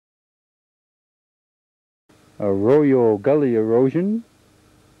Arroyo Gully erosion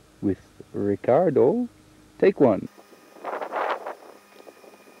with Ricardo. Take one.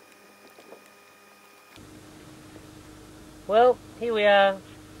 Well, here we are,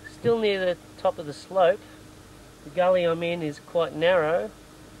 still near the top of the slope. The gully I'm in is quite narrow,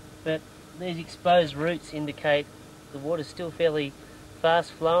 but these exposed roots indicate the water's still fairly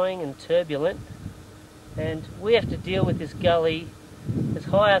fast flowing and turbulent, and we have to deal with this gully as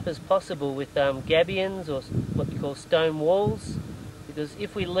high up as possible with gabions, or what we call stone walls, because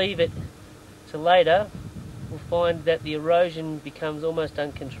if we leave it to later, we'll find that the erosion becomes almost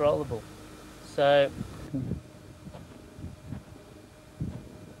uncontrollable. So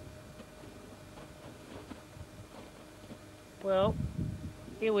well,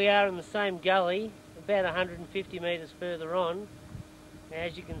 here we are in the same gully, about 150 metres further on.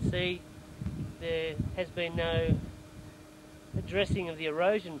 As you can see, there has been no addressing of the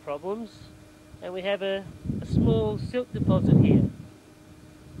erosion problems, and we have a small silt deposit here.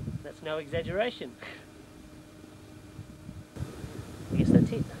 That's no exaggeration.